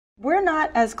not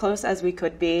as close as we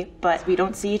could be, but we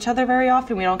don't see each other very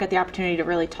often. We don't get the opportunity to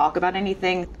really talk about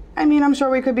anything. I mean, I'm sure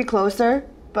we could be closer,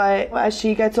 but as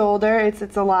she gets older,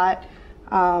 it's a lot.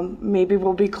 Maybe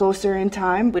we'll be closer in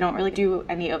time. We don't really do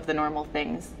any of the normal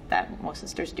things that most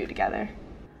sisters do together.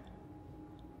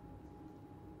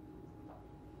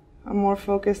 I'm more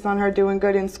focused on her doing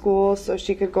good in school so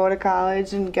she could go to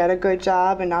college and get a good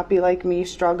job and not be like me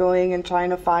struggling and trying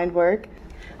to find work.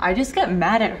 I just get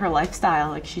mad at her lifestyle.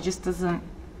 Like, she just doesn't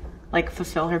like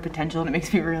fulfill her potential, and it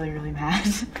makes me really, really mad.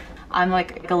 I'm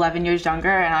like 11 years younger,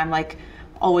 and I'm like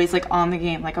always like on the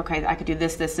game, like, okay, I could do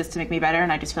this to make me better,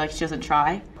 and I just feel like she doesn't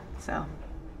try. So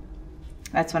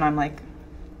that's when I'm like,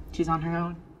 she's on her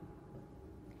own.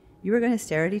 You were going to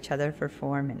stare at each other for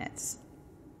 4 minutes.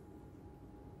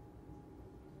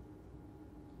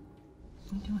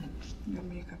 What are you doing? You got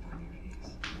makeup on your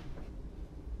face.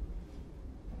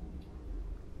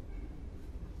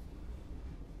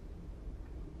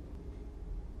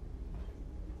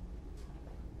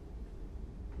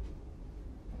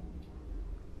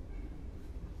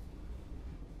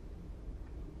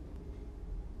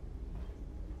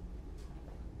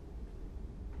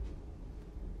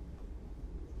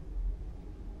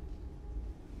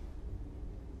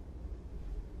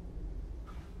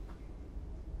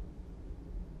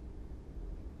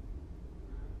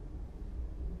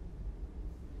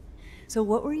 So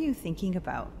what were you thinking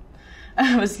about?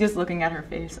 I was just looking at her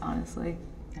face, honestly.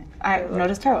 I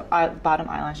noticed her bottom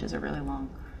eyelashes are really long.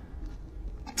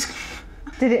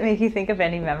 Did it make you think of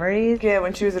any memories? Yeah,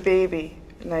 when she was a baby,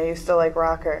 and I used to like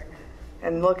rock her.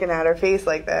 And looking at her face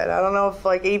like that, I don't know if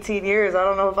like 18 years, I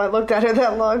don't know if I looked at her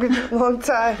that long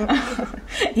time.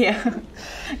 Yeah,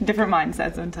 different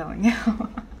mindsets, I'm telling you.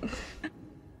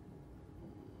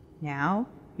 Now,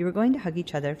 you were going to hug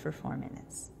each other for 4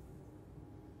 minutes.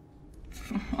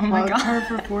 Oh my God. Hug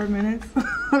her for 4 minutes?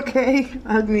 Okay,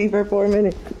 hug me for 4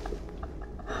 minutes.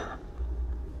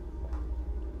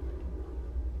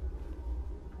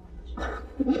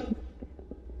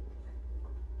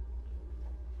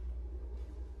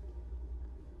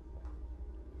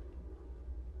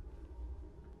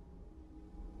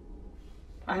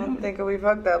 I don't think we've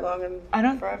hugged that long in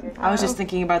forever. I was just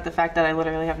thinking about the fact that I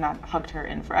literally have not hugged her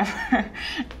in forever.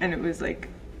 And it was like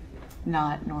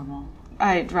not normal.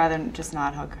 I'd rather just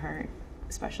not hug her,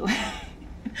 especially.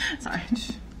 Sorry.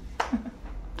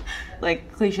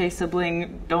 Like cliche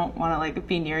sibling don't want to like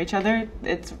be near each other.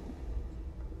 It's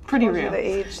pretty real. The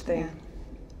age thing. Yeah.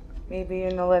 Maybe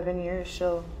in 11 years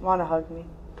she'll want to hug me.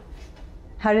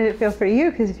 How did it feel for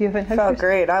you? Because if you haven't hugged her. Felt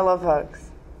great. I love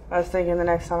hugs. I was thinking the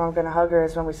next time I'm going to hug her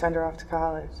is when we send her off to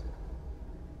college.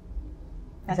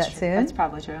 Is that true. soon? That's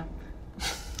probably true.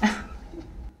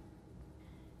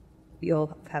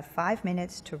 You'll have 5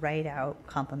 minutes to write out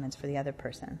compliments for the other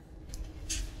person.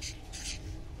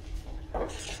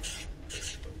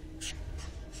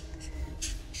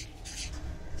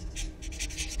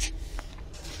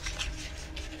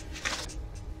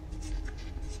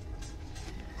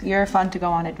 You're fun to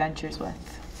go on adventures with.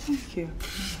 Thank you.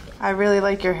 I really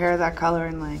like your hair, that color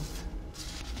and length.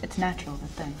 It's natural, but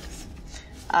thanks.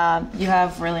 You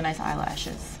have really nice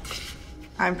eyelashes.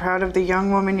 I'm proud of the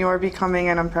young woman you are becoming,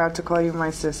 and I'm proud to call you my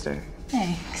sister.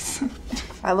 Thanks.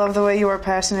 I love the way you are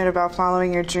passionate about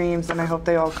following your dreams, and I hope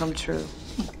they all come true.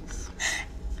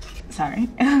 Sorry.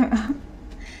 Oh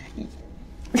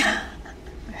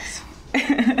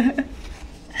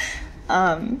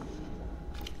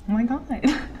my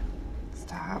God.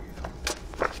 Stop.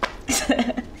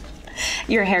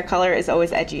 Your hair color is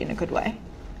always edgy in a good way.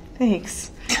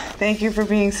 Thanks. Thank you for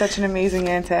being such an amazing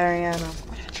Aunt Ariana.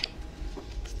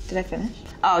 Did I finish?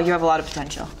 Oh, you have a lot of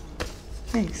potential.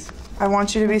 Thanks. I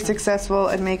want you to be successful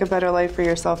and make a better life for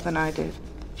yourself than I did.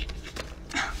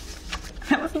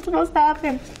 That wasn't supposed to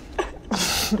happen.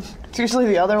 It's usually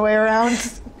the other way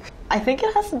around. I think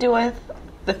it has to do with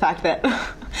the fact that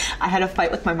I had a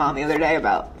fight with my mom the other day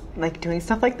about like doing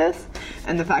stuff like this,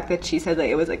 and the fact that she said that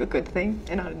it was like a good thing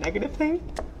and not a negative thing.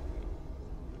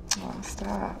 Oh,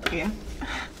 stop. Yeah.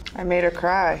 I made her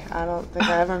cry. I don't think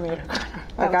I ever made her cry.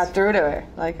 I got through to her.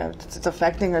 Like, it's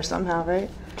affecting her somehow, right?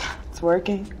 It's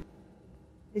working.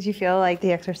 Did you feel like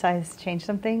the exercise changed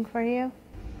something for you?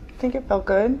 I think it felt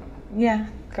good. Yeah.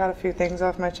 Got a few things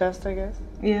off my chest, I guess.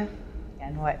 Yeah.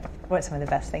 And what some of the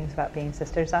best things about being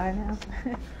sisters are now?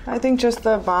 I think just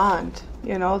the bond,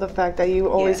 you know, the fact that you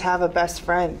always have a best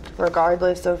friend,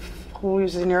 regardless of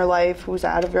who's in your life, who's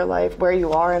out of your life, where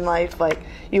you are in life, like,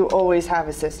 you always have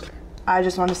a sister. I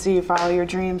just want to see you follow your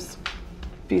dreams,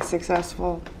 be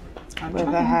successful, live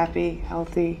a happy,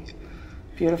 healthy,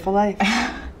 beautiful life.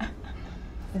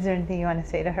 Is there anything you want to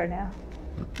say to her now?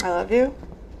 I love you.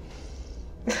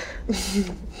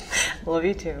 Love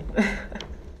you too.